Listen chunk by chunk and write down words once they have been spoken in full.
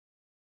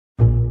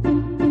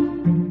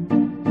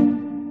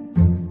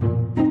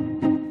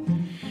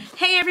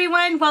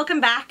everyone,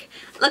 welcome back.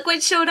 Look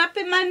what showed up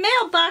in my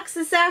mailbox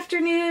this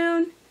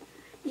afternoon.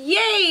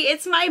 Yay,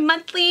 it's my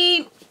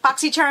monthly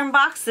Boxycharm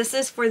box. This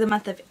is for the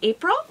month of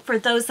April. For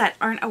those that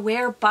aren't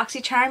aware,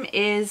 Boxycharm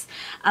is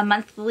a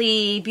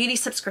monthly beauty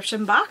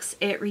subscription box.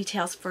 It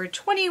retails for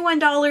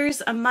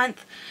 $21 a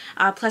month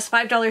plus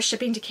 $5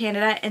 shipping to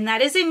Canada, and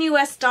that is in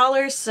US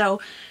dollars, so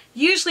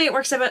usually it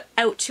works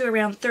out to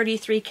around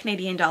 33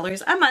 Canadian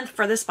dollars a month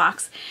for this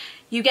box.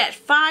 You get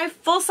 5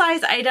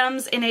 full-size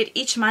items in it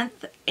each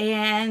month,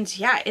 and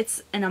yeah,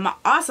 it's an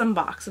awesome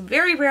box.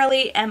 Very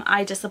rarely am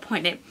I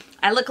disappointed.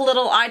 I look a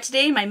little odd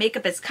today. My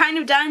makeup is kind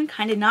of done,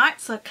 kind of not,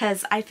 so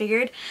because I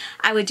figured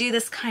I would do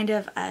this kind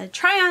of a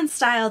try-on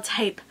style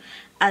type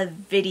of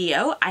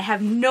video. I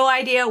have no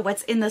idea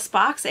what's in this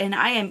box, and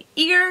I am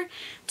eager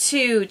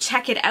to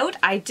check it out.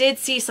 I did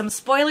see some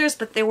spoilers,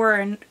 but there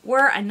were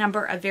a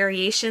number of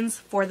variations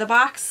for the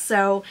box,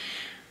 so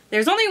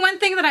there's only one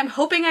thing that I'm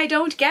hoping I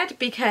don't get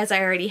because I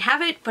already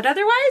have it, but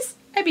otherwise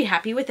I'd be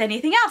happy with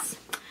anything else.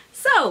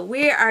 So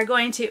we are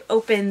going to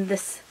open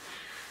this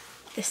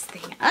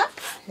thing up.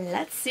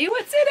 Let's see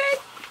what's in it.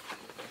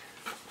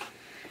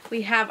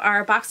 We have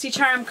our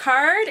Boxycharm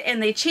card,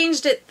 and they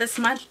changed it this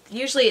month.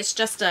 Usually it's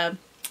just a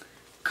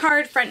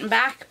card front and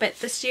back, but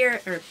this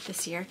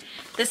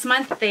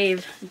month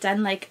they've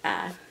done like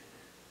a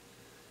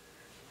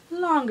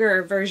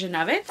longer version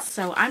of it.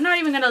 So I'm not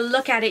even going to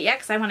look at it yet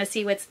because I want to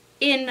see what's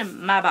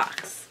in my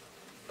box.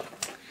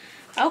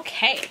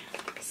 Okay,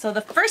 so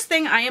the first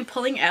thing I am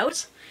pulling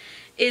out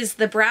is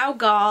the Brow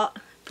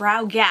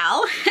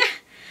Gal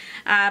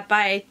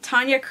by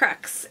Tanya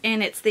Crux,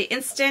 and it's the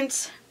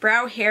Instant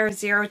Brow Hair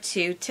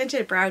 02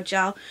 Tinted Brow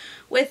Gel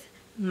with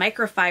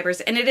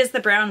microfibers, and it is the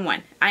brown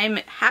one. I am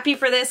happy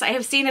for this. I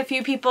have seen a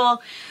few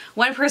people,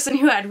 one person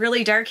who had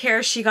really dark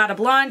hair, she got a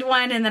blonde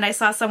one, and then I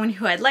saw someone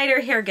who had lighter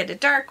hair get a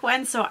dark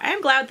one, so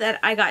I'm glad that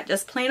I got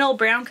just plain old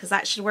brown because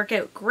that should work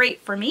out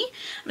great for me.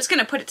 I'm just going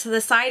to put it to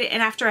the side,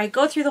 and after I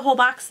go through the whole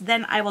box,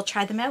 then I will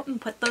try them out and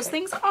put those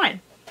things on.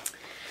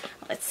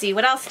 Let's see,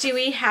 what else do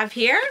we have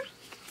here?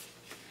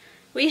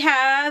 We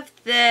have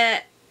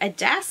the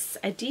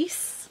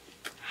Adese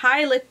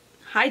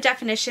High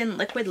Definition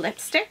Liquid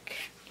Lipstick.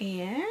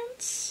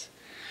 And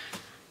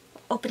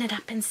open it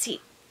up and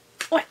see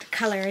what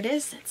color it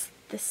is. It's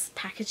this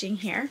packaging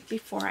here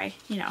before I,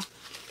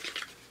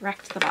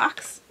 wrecked the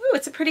box. Ooh,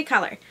 it's a pretty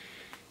color.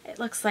 It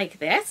looks like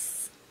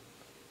this.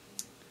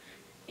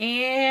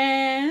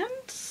 And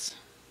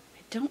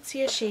I don't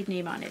see a shade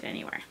name on it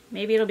anywhere.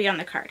 Maybe it'll be on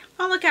the card.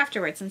 I'll look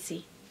afterwards and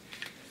see.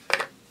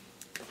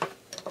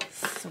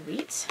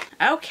 Sweet.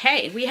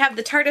 Okay, we have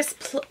the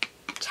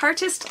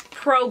Tartist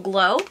Pro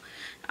Glow.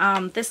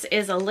 This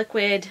is a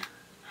liquid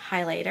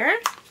highlighter.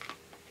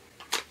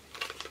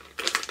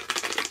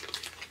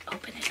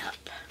 Open it up.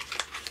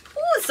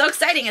 Ooh, it's so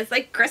exciting. It's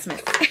like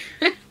Christmas.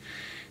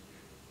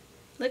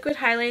 Liquid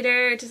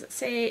highlighter. Does it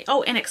say?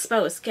 Oh, and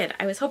exposed. Good.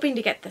 I was hoping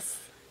to get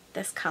this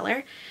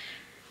color.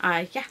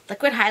 Yeah,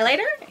 liquid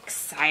highlighter.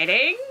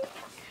 Exciting.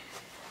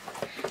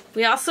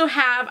 We also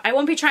have, I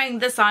won't be trying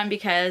this on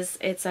because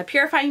it's a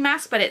purifying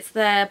mask, but it's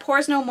the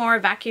Pores No More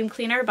Vacuum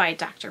Cleaner by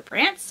Dr.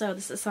 Brandt. So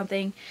this is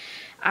something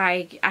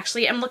I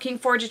actually am looking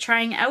forward to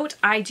trying out.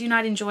 I do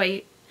not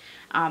enjoy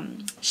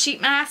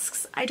sheet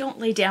masks. I don't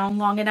lay down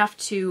long enough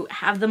to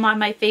have them on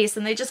my face,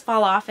 and they just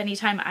fall off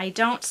anytime I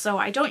don't. So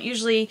I don't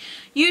usually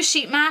use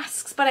sheet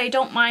masks, but I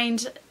don't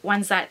mind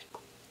ones that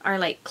are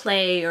like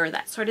clay or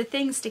that sort of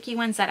thing, sticky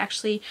ones that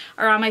actually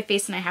are on my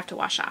face and I have to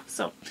wash off.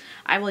 So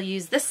I will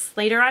use this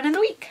later on in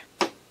the week.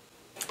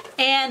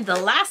 And the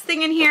last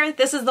thing in here,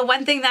 this is the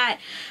one thing that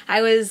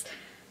I was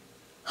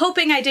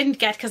hoping I didn't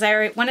get because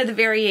one of the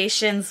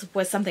variations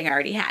was something I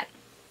already had.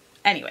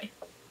 Anyway,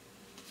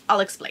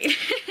 I'll explain.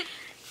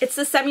 It's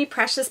the Semi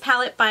Precious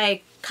palette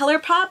by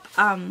ColourPop.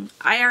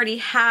 I already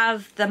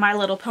have the My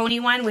Little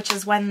Pony one, which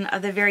is one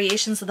of the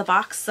variations of the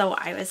box, so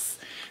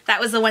that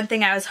was the one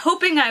thing I was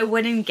hoping I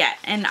wouldn't get.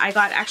 And I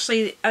got,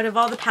 actually, out of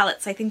all the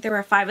palettes, I think there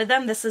were 5 of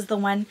them, this is the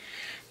one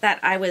that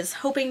I was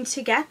hoping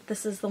to get.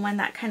 This is the one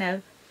that kind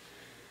of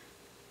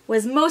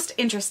was most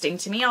interesting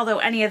to me, although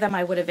any of them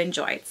I would have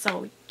enjoyed.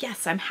 So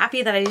yes, I'm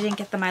happy that I didn't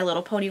get the My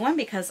Little Pony one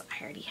because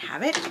I already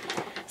have it.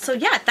 So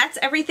yeah, that's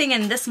everything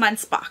in this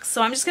month's box.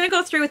 So I'm just going to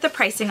go through with the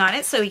pricing on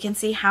it so we can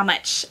see how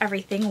much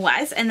everything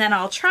was, and then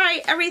I'll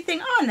try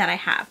everything on that I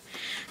have.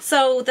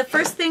 So the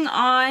first thing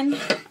on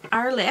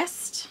our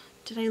list,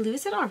 did I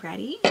lose it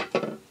already?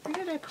 Where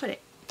did I put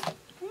it?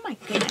 Oh my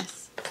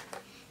goodness.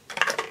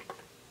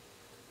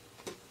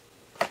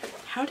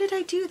 How did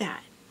I do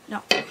that?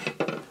 No.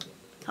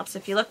 Helps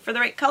if you look for the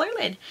right color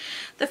lid.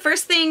 The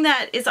first thing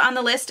that is on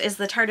the list is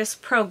the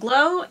Tartist Pro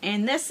Glow,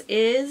 and this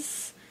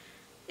is,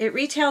 it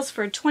retails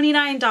for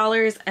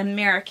 $29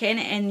 American,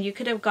 and you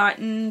could have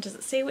gotten, does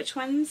it say which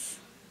ones?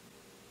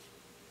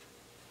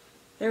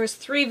 There was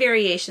 3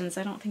 variations.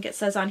 I don't think it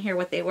says on here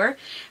what they were,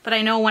 but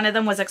I know one of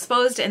them was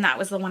exposed, and that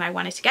was the one I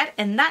wanted to get,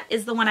 and that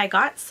is the one I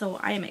got, so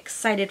I am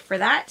excited for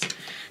that.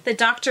 The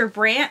Dr.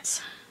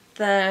 Brandt,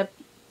 the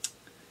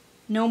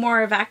No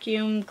More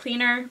Vacuum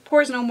Cleaner,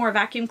 Pores No More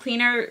Vacuum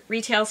Cleaner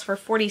retails for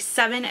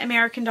 47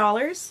 American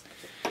dollars.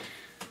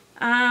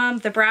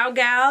 The Brow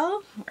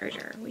Gal, where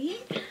are we?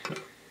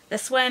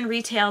 This one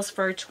retails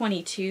for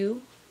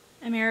 22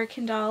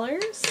 American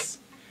dollars.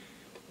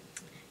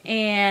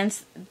 And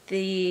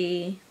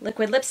the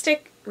liquid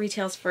lipstick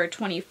retails for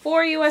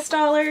 24 US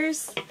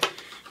dollars.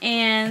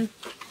 And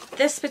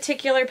this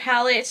particular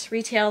palette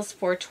retails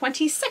for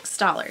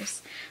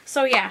 $26.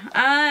 So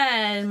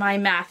yeah, my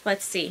math,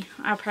 let's see.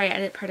 I'll probably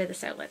edit part of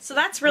this outlet. So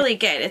that's really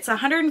good. It's a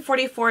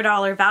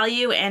 $144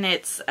 value and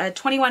it's a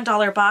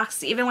 $21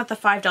 box, even with the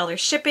 $5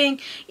 shipping,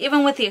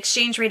 even with the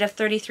exchange rate of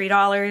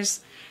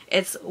 $33.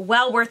 It's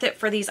well worth it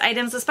for these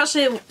items,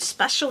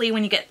 especially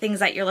when you get things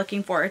that you're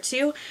looking forward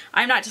to.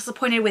 I'm not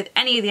disappointed with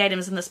any of the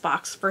items in this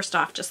box, first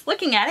off, just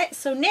looking at it.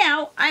 So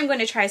now I'm going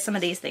to try some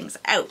of these things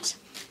out.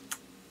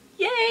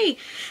 Yay!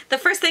 The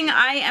first thing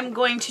I am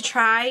going to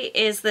try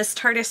is this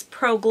Tarte's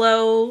Pro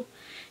Glow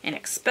in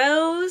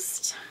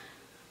Exposed.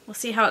 We'll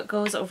see how it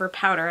goes over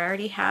powder. I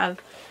already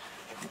have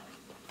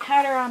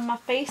powder on my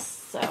face,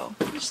 so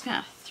I'm just going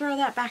to throw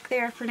that back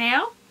there for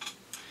now.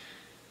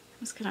 I'm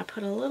just going to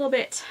put a little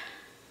bit.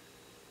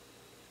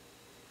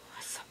 Oh,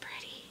 it's so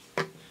pretty.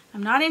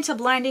 I'm not into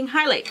blinding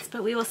highlights,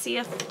 but we will see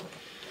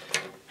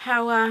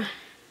how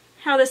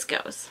this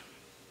goes.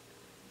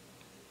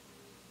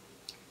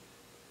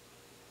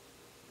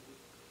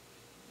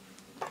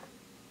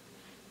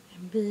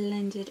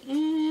 Blend it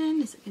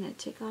in. Is it going to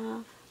take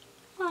off?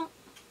 Well,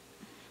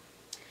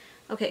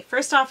 okay,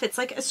 first off, it's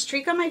like a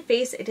streak on my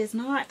face. It is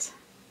not.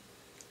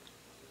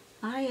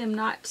 I am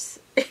not.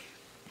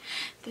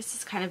 This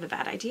is kind of a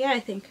bad idea, I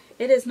think.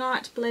 It is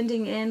not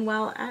blending in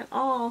well at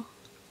all.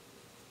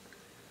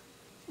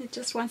 It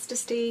just wants to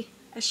stay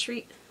a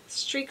streak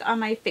on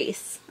my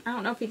face. I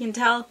don't know if you can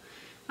tell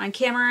on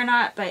camera or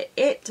not, but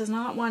it does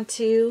not want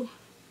to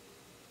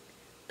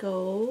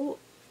go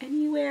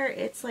anywhere.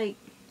 It's like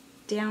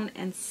down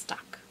and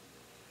stuck.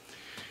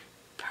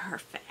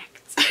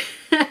 Perfect.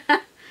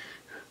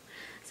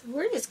 So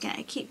we're just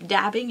gonna keep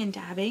dabbing and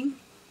dabbing.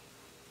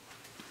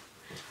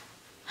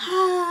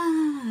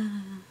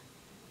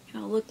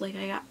 It'll look like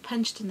I got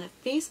punched in the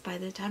face by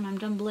the time I'm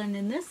done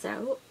blending this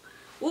out.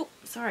 Oh,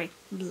 sorry,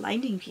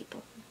 blinding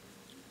people.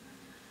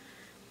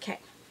 Okay,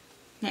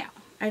 now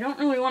I don't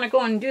really want to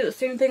go and do the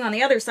same thing on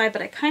the other side,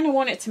 but I kind of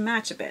want it to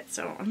match a bit,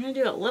 so I'm gonna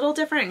do it a little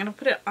different. I'm gonna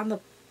put it on the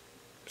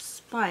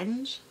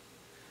sponge.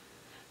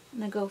 I'm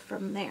going to go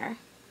from there.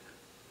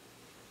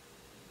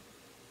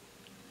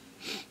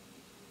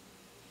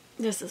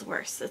 This is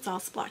worse. It's all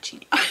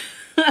splotchy.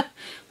 At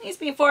least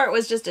before it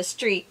was just a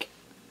streak.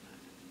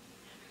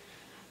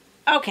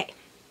 Okay,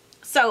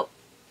 so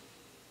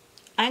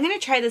I'm going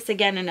to try this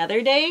again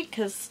another day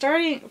because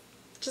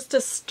just to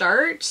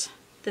start,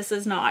 this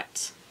is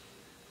not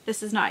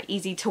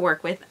easy to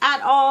work with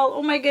at all.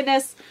 Oh my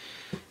goodness.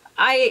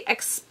 I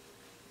expect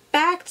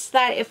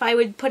that if I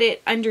would put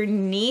it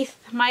underneath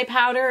my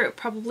powder, it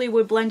probably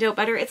would blend out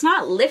better. It's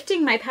not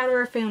lifting my powder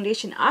or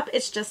foundation up,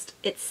 it's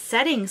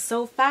setting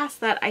so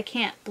fast that I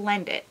can't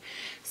blend it.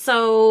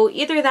 So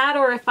either that,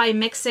 or if I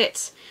mix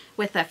it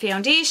with a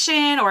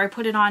foundation, or I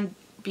put it on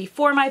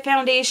before my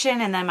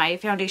foundation and then my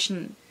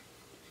foundation,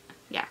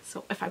 yeah,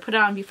 so if I put it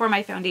on before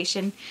my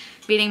foundation,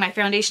 meaning my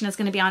foundation is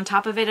going to be on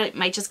top of it, it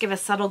might just give a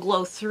subtle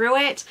glow through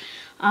it.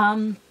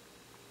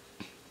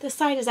 This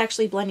side is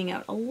actually blending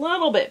out a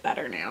little bit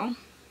better now.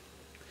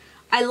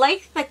 I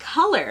like the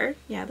color.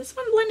 Yeah, this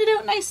one blended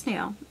out nice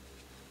now.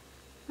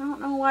 I don't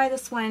know why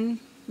this one,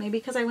 maybe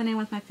because I went in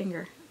with my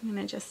finger. I'm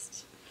going to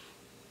just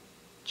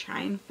try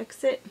and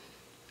fix it.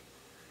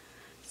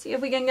 See if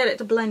we can get it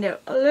to blend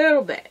out a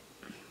little bit.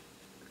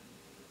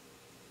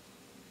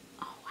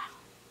 Oh wow.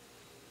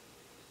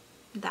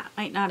 That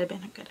might not have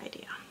been a good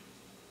idea.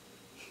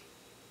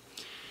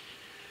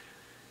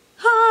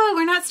 Oh,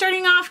 we're not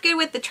starting off good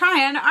with the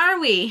try-on, are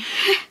we?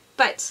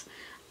 But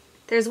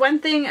there's one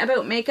thing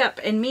about makeup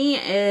and me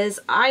is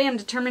I am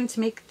determined to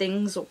make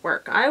things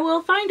work. I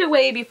will find a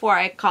way before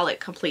I call it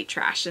complete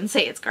trash and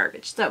say it's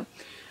garbage. So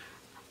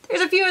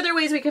there's a few other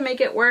ways we can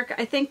make it work.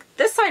 I think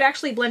this side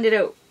actually blended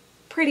out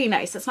pretty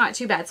nice. It's not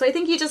too bad. So I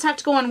think you just have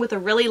to go in with a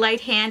really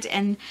light hand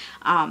and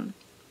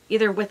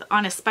either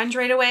on a sponge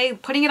right away,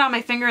 putting it on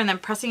my finger and then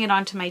pressing it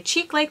onto my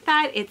cheek like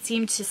that. It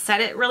seemed to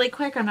set it really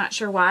quick. I'm not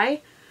sure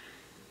why.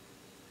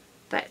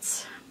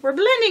 But we're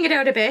blending it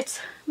out a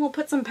bit. We'll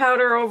put some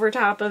powder over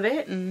top of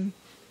it. And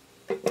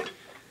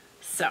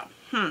so,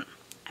 I'm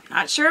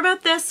not sure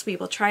about this. We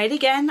will try it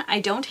again. I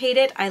don't hate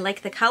it. I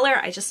like the color.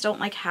 I just don't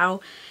like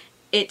how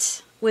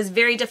it was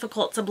very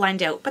difficult to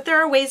blend out. But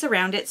there are ways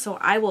around it, so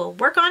I will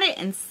work on it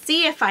and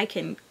see if I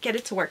can get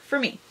it to work for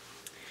me.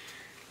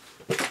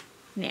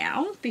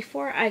 Now,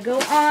 before I go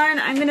on,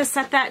 I'm going to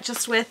set that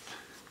just with,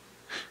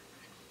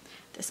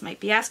 this might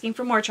be asking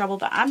for more trouble,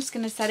 but I'm just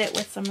going to set it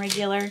with some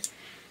regular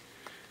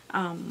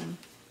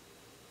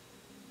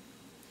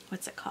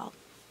what's it called?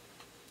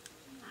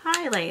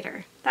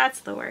 Highlighter. That's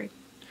the word.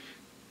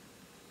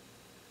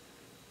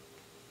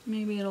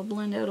 Maybe it'll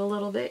blend out a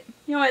little bit.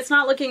 You know, it's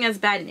not looking as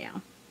bad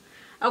now.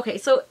 Okay,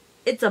 so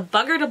it's a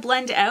bugger to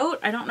blend out.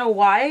 I don't know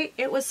why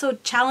it was so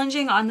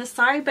challenging on this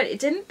side, but it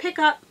didn't pick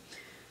up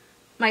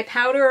my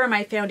powder or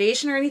my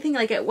foundation or anything.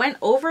 Like, it went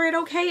over it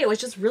okay. It was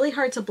just really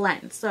hard to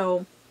blend.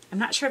 So I'm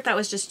not sure if that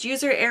was just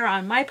user error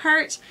on my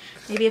part.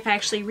 Maybe if I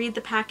actually read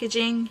the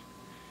packaging.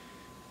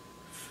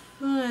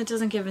 It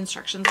doesn't give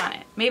instructions on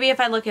it. Maybe if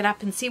I look it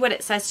up and see what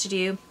it says to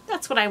do,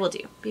 that's what I will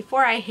do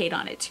before I hate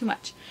on it too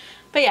much.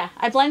 But yeah,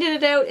 I blended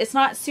it out. It's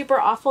not super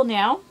awful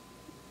now.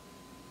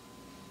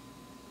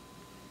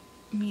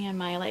 Me and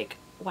my like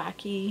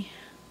wacky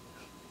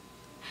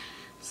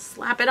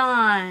slap it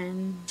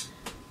on.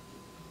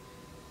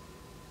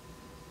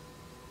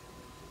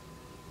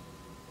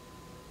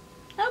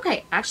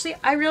 Okay, actually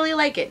I really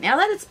like it. Now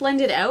that it's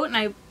blended out and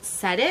I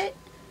set it,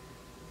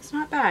 it's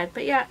not bad.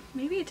 But yeah,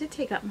 maybe it did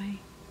take up my...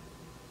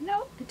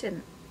 No, it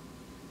didn't.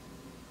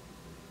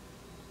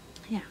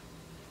 Yeah.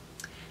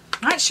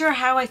 Not sure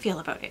how I feel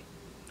about it.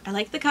 I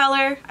like the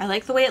color. I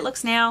like the way it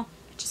looks now.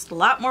 Just a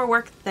lot more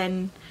work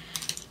than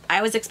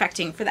I was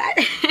expecting for that.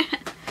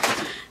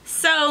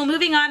 So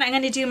moving on, I'm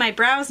going to do my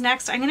brows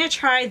next. I'm going to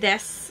try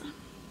this,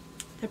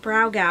 the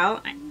Brow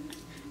Gal.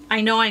 I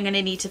know I'm going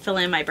to need to fill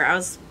in my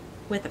brows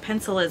with a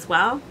pencil as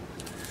well.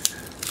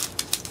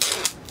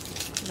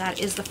 That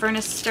is the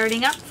furnace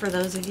starting up for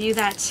those of you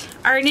that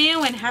are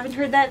new and haven't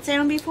heard that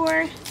sound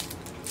before.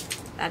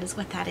 That is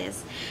what that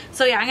is.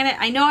 So yeah,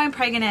 I know I'm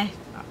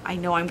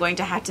going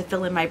to have to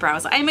fill in my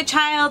brows. I'm a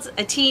child,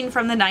 a teen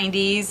from the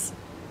 90s.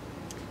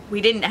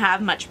 We didn't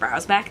have much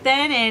brows back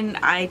then, and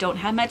I don't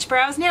have much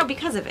brows now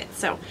because of it.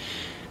 So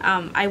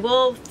I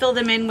will fill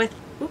them in with,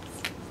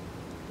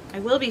 I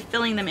will be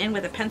filling them in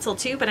with a pencil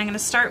too, but I'm going to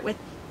start with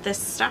this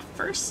stuff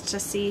first to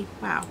see.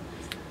 Wow.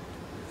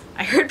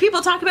 I heard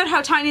people talk about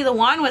how tiny the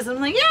wand was. I'm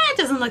like, yeah, it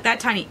doesn't look that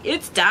tiny.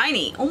 It's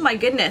tiny. Oh my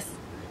goodness.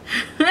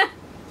 And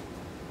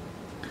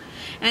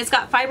it's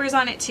got fibers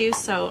on it too,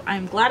 so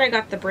I'm glad I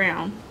got the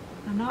brown.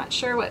 I'm not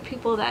sure what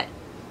people that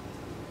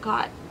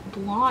got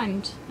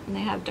blonde and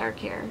they have dark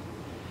hair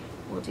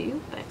will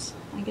do, but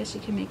I guess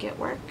you can make it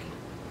work.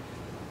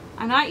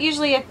 I'm not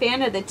usually a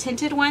fan of the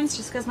tinted ones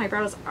just because my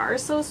brows are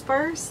so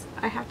sparse.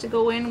 I have to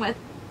go in with,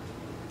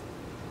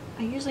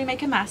 I usually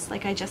make a mess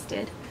like I just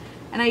did.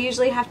 And I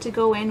usually have to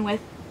go in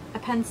with a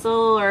pencil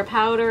or a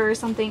powder or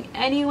something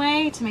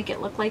anyway to make it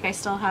look like I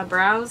still have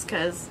brows,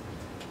 because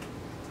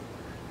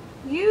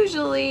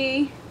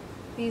usually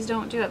these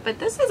don't do it. But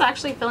this is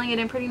actually filling it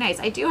in pretty nice.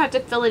 I do have to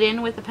fill it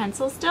in with a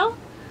pencil still,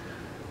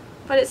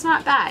 but it's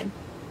not bad.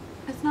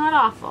 It's not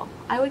awful.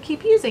 I would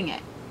keep using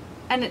it.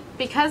 And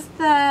because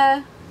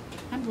I'm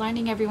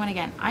blinding everyone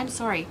again. I'm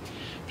sorry.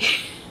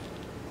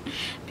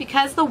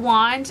 Because the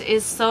wand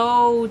is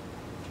so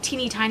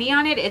teeny tiny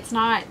on it, it's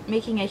not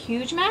making a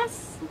huge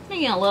mess. It's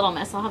making a little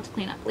mess I'll have to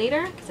clean up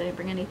later because I didn't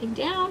bring anything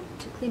down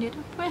to clean it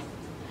up with.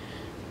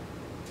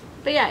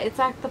 But yeah, it's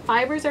like the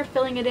fibers are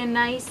filling it in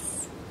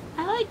nice.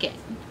 I like it.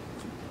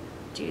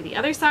 Do the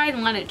other side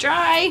and let it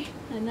dry,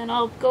 and then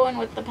I'll go in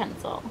with the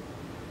pencil.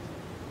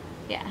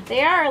 Yeah,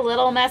 they are a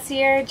little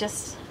messier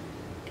just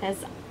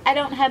because I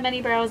don't have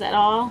many brows at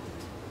all.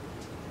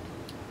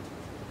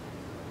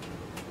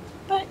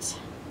 But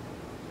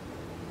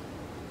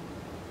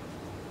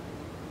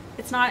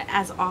it's not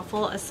as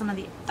awful as some of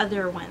the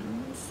other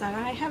ones that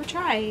I have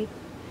tried.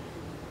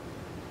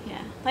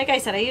 Yeah, like I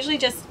said, I usually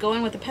just go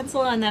in with a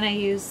pencil and then I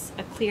use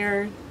a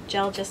clear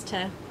gel just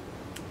to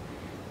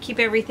keep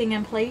everything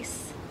in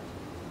place.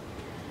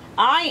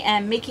 I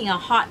am making a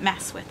hot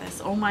mess with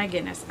this. Oh my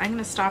goodness. I'm going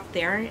to stop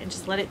there and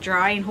just let it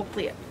dry and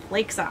hopefully it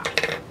flakes off.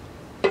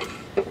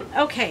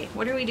 Okay,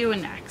 what are we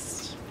doing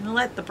next? I'm going to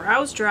let the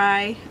brows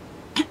dry.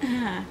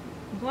 I'm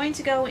going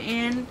to go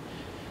in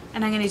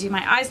and I'm going to do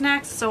my eyes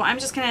next. So I'm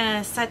just going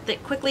to set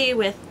it quickly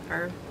with,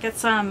 or get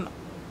some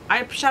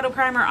eyeshadow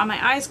primer on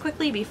my eyes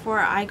quickly before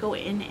I go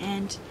in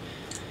and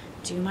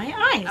do my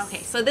eyes.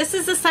 Okay, so this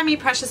is the Semi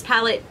Precious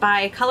palette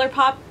by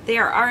ColourPop.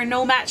 There are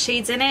no matte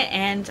shades in it,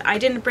 and I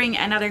didn't bring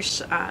another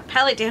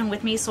palette down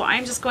with me, so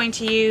I'm just going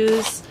to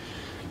use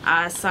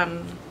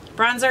some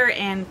bronzer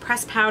and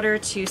pressed powder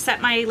to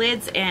set my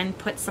lids and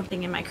put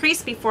something in my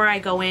crease before I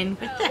go in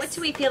with this. What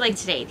do we feel like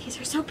today? These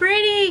are so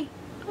pretty.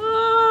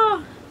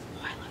 Oh,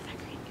 I love that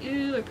green.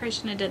 Ooh, I probably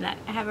shouldn't have done that.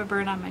 I have a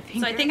burn on my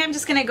finger. So I think I'm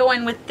just gonna go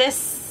in with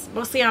this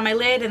mostly on my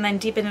lid and then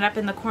deepen it up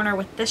in the corner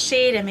with this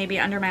shade and maybe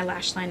under my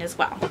lash line as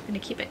well. I'm gonna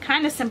keep it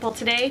kind of simple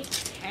today.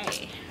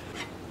 Okay,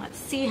 let's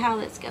see how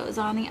this goes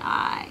on the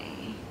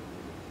eye.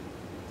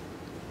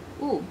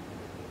 Ooh,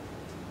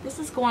 this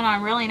is going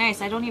on really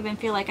nice. I don't even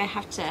feel like I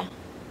have to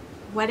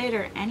wet it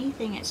or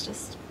anything. It's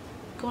just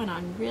going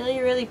on really,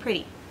 really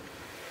pretty.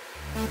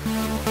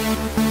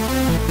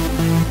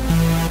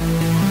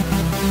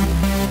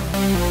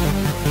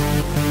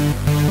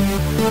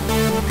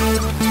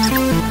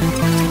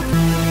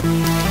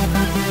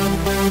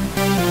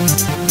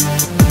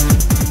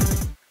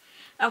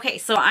 Okay,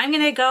 so I'm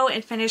gonna go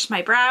and finish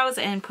my brows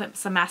and put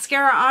some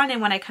mascara on,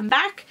 and when I come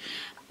back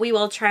we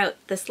will try out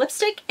this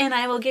lipstick and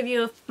I will give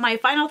you my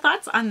final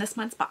thoughts on this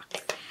month's box.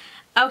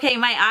 Okay,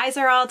 my eyes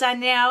are all done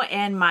now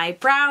and my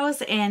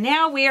brows, and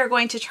now we are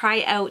going to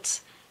try out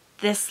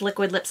this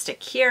liquid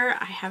lipstick here.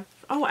 I have,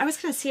 oh, I was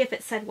going to see if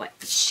it said what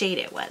shade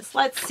it was.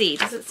 Let's see.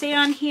 Does it say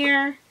on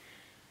here?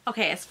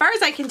 Okay, as far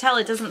as I can tell,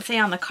 it doesn't say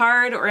on the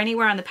card or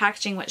anywhere on the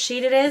packaging what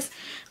shade it is,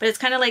 but it's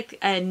kind of like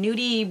a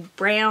nudie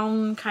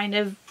brown kind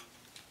of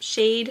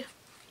shade,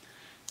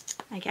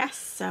 I guess.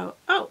 So,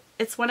 oh,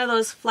 it's one of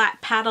those flat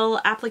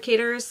paddle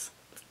applicators,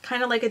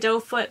 kind of like a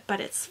doe foot, but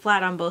it's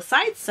flat on both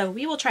sides. So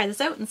we will try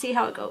this out and see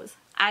how it goes.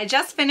 I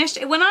just finished.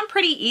 It went on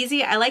pretty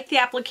easy. I like the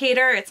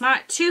applicator. It's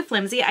not too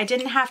flimsy. I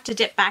didn't have to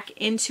dip back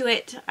into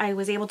it. I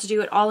was able to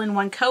do it all in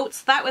one coat,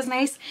 so that was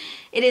nice.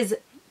 It is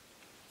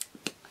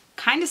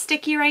kind of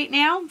sticky right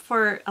now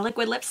for a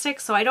liquid lipstick,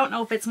 so I don't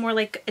know if it's more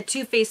like a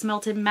Too Faced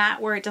Melted Matte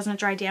where it doesn't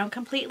dry down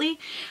completely.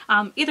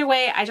 Either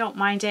way, I don't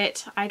mind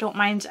it. I don't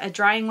mind a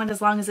drying one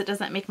as long as it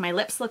doesn't make my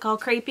lips look all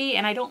crepey,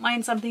 and I don't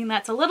mind something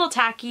that's a little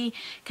tacky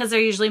because they're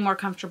usually more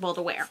comfortable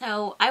to wear.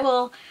 So I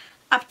will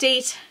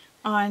update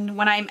on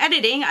when I'm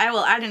editing. I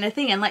will add in a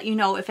thing and let you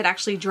know if it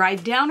actually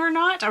dried down or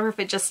not, or if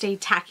it just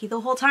stayed tacky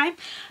the whole time.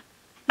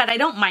 But I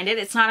don't mind it.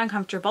 It's not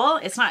uncomfortable.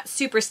 It's not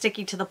super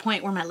sticky to the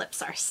point where my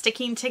lips are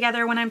sticking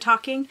together when I'm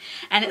talking.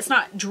 And it's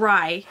not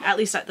dry, at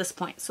least at this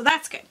point. So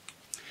that's good.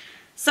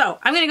 So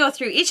I'm going to go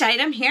through each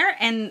item here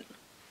and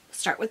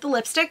start with the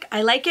lipstick.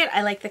 I like it.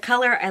 I like the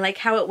color. I like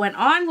how it went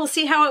on. We'll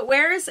see how it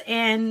wears.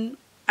 And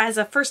as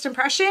a first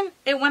impression,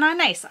 it went on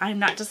nice. I'm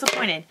not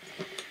disappointed.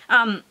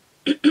 Pardon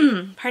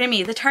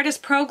me. The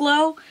Tarte Pro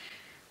Glow.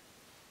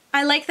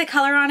 I like the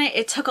color on it.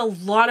 It took a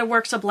lot of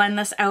work to blend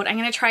this out. I'm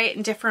going to try it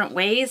in different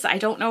ways. I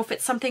don't know if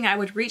it's something I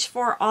would reach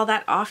for all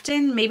that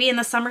often. Maybe in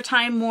the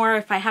summertime more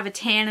if I have a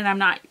tan and I'm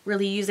not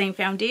really using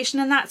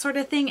foundation and that sort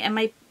of thing. It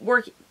might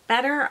work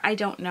better. I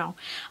don't know.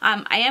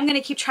 I am going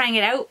to keep trying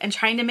it out and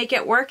trying to make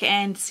it work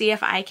and see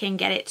if I can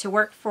get it to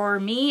work for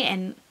me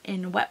and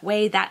in what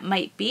way that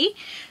might be.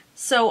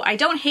 So I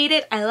don't hate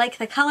it. I like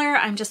the color.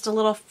 I'm just a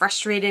little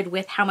frustrated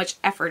with how much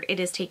effort it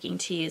is taking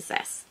to use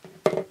this.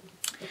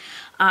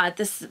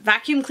 This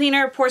vacuum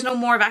cleaner, Pores No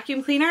More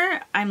vacuum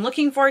cleaner, I'm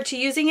looking forward to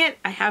using it.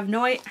 I have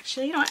no idea.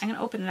 Actually, you know what? I'm going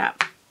to open it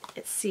up.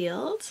 It's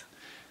sealed.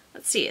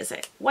 Let's see. Is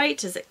it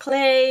white? Is it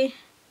clay?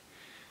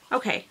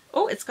 Okay.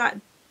 Oh, it's got,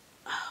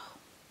 oh,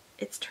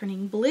 it's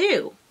turning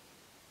blue.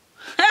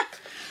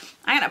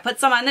 I'm going to put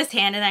some on this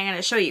hand and I'm going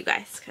to show you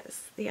guys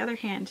because the other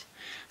hand.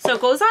 So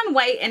it goes on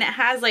white and it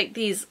has like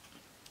these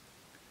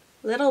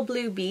little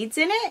blue beads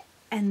in it.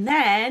 And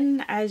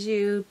then as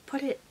you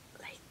put it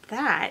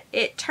that,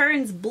 it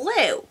turns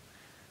blue.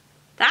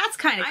 That's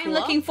kind of cool. I'm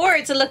looking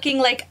forward to looking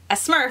like a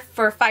Smurf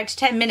for 5 to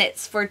 10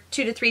 minutes for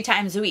 2 to 3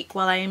 times a week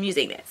while I am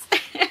using this.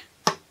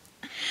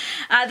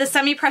 The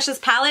Semi Precious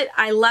palette,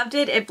 I loved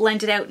it. It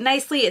blended out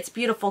nicely. It's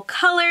beautiful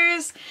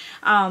colors.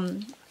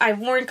 I've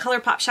worn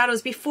ColourPop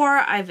shadows before.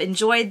 I've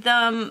enjoyed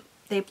them.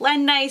 They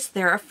blend nice,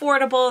 they're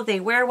affordable,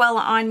 they wear well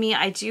on me.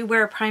 I do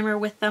wear a primer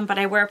with them, but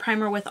I wear a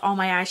primer with all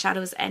my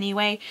eyeshadows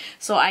anyway,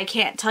 so I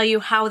can't tell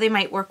you how they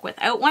might work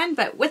without one,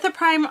 but with a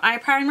eye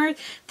primer,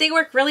 they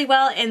work really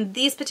well, and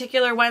these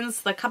particular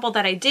ones, the couple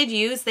that I did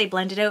use, they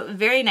blended out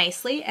very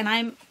nicely, and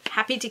I'm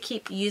happy to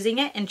keep using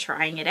it and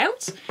trying it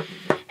out.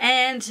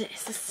 And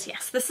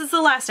yes, this is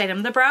the last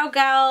item, the Brow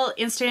Gal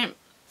Instant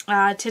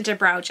Tinted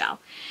Brow Gel.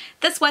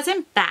 This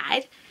wasn't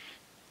bad.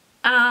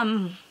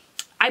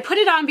 I put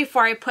it on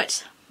before I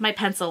put my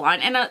pencil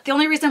on, and the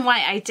only reason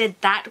why I did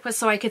that was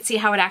so I could see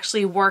how it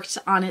actually worked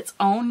on its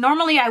own.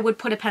 Normally I would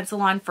put a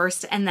pencil on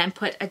first and then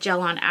put a gel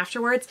on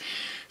afterwards.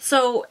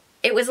 So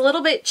it was a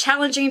little bit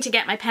challenging to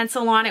get my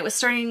pencil on. It was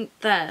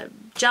the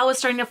gel was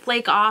starting to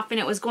flake off and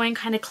it was going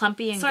kind of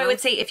clumpy. And so I would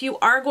say if you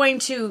are going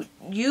to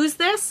use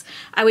this,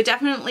 I would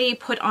definitely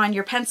put on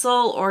your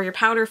pencil or your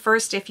powder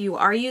first if you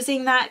are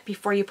using that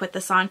before you put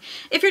this on.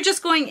 If you're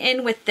just going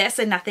in with this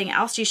and nothing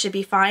else, you should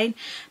be fine.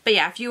 But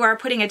yeah, if you are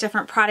putting a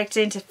different product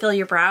in to fill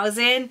your brows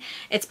in,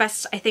 it's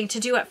best, I think, to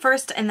do it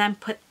first and then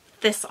put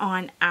this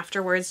on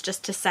afterwards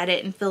just to set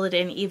it and fill it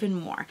in even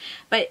more.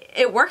 But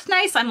it worked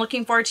nice. I'm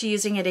looking forward to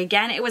using it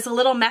again. It was a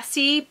little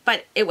messy,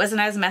 but it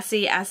wasn't as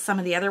messy as some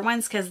of the other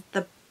ones because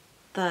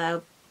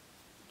the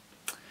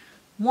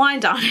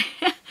wand on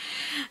it,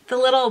 the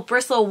little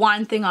bristle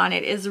wand thing on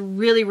it is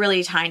really,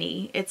 really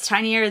tiny. It's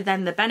tinier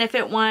than the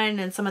Benefit one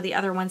and some of the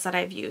other ones that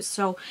I've used.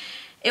 So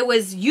it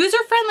was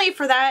user-friendly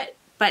for that,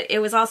 but it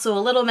was also a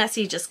little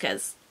messy just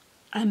because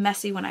I'm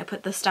messy when I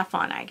put the stuff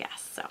on, I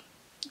guess. So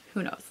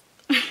who knows?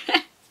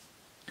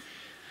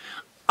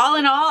 All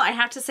in all, I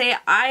have to say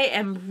I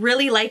am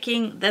really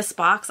liking this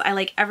box. I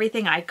like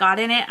everything I got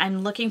in it.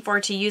 I'm looking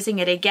forward to using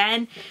it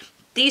again.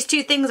 These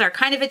two things are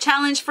kind of a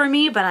challenge for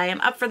me, but I am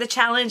up for the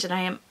challenge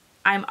and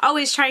I'm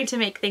always trying to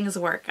make things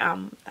work.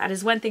 That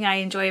is one thing I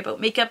enjoy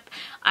about makeup.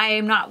 I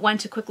am not one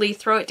to quickly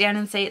throw it down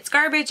and say it's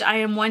garbage. I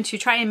am one to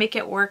try and make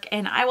it work,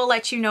 and I will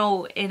let you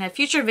know in a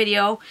future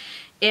video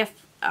if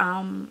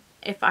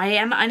I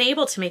am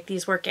unable to make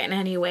these work in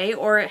any way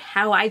or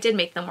how I did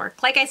make them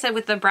work. Like I said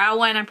with the brow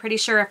one, I'm pretty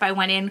sure if I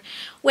went in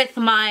with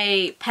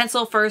my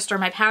pencil first or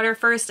my powder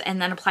first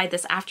and then applied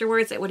this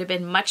afterwards, it would have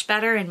been much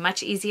better and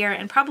much easier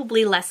and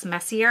probably less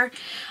messier.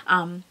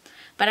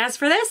 But as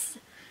for this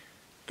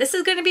this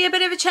is going to be a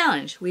bit of a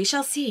challenge. We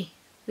shall see.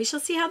 We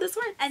shall see how this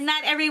works. And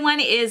that, everyone,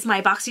 is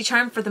my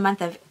Boxycharm for the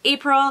month of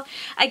April.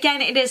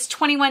 Again, it is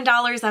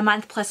 $21 a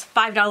month plus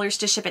 $5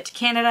 to ship it to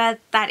Canada.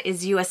 That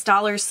is US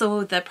dollars,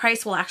 so the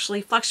price will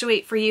actually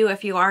fluctuate for you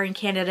if you are in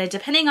Canada,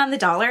 depending on the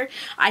dollar.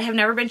 I have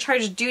never been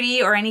charged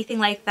duty or anything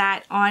like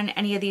that on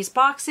any of these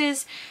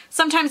boxes.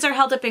 Sometimes they're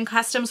held up in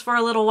customs for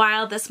a little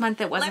while. This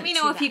month it wasn't. Let me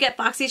know if you get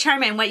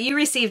Boxycharm and what you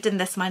received in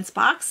this month's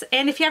box.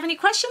 And if you have any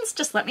questions,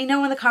 just let me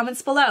know in the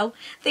comments below.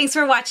 Thanks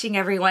for watching,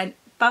 everyone.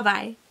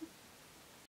 Bye-bye.